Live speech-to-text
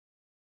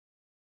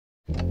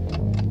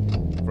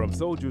From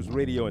Soldiers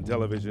Radio and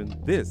Television,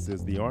 this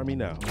is the Army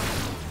Now.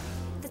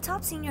 The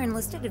top senior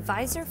enlisted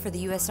advisor for the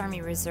U.S.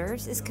 Army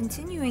Reserves is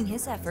continuing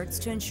his efforts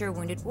to ensure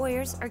wounded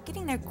warriors are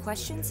getting their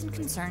questions and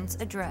concerns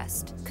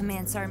addressed.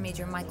 Command Sergeant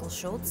Major Michael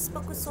Schultz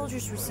spoke with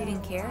soldiers receiving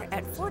care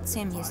at Fort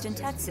Sam Houston,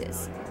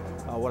 Texas.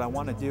 What I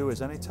want to do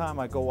is anytime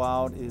I go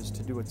out is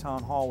to do a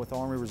town hall with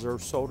Army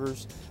Reserve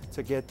soldiers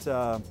to get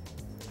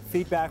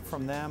feedback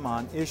from them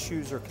on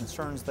issues or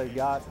concerns they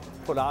got,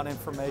 put out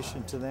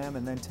information to them,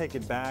 and then take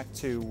it back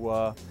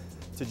to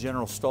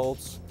General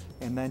Stoltz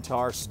and then to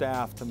our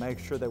staff to make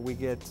sure that we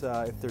get,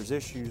 if there's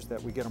issues,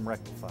 that we get them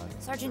rectified.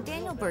 Sergeant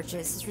Daniel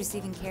Burgess is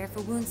receiving care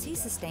for wounds he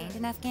sustained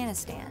in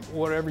Afghanistan.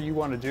 Whatever you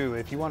want to do,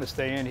 if you want to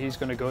stay in, he's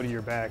going to go to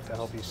your back to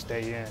help you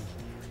stay in.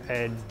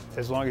 And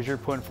as long as you're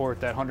putting forth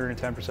that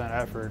 110%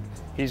 effort,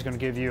 he's going to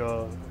give you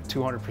a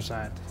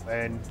 200%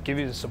 and give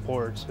you the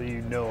support so you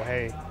know,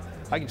 hey,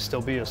 I can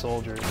still be a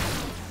soldier.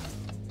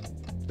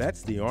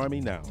 That's the Army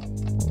Now.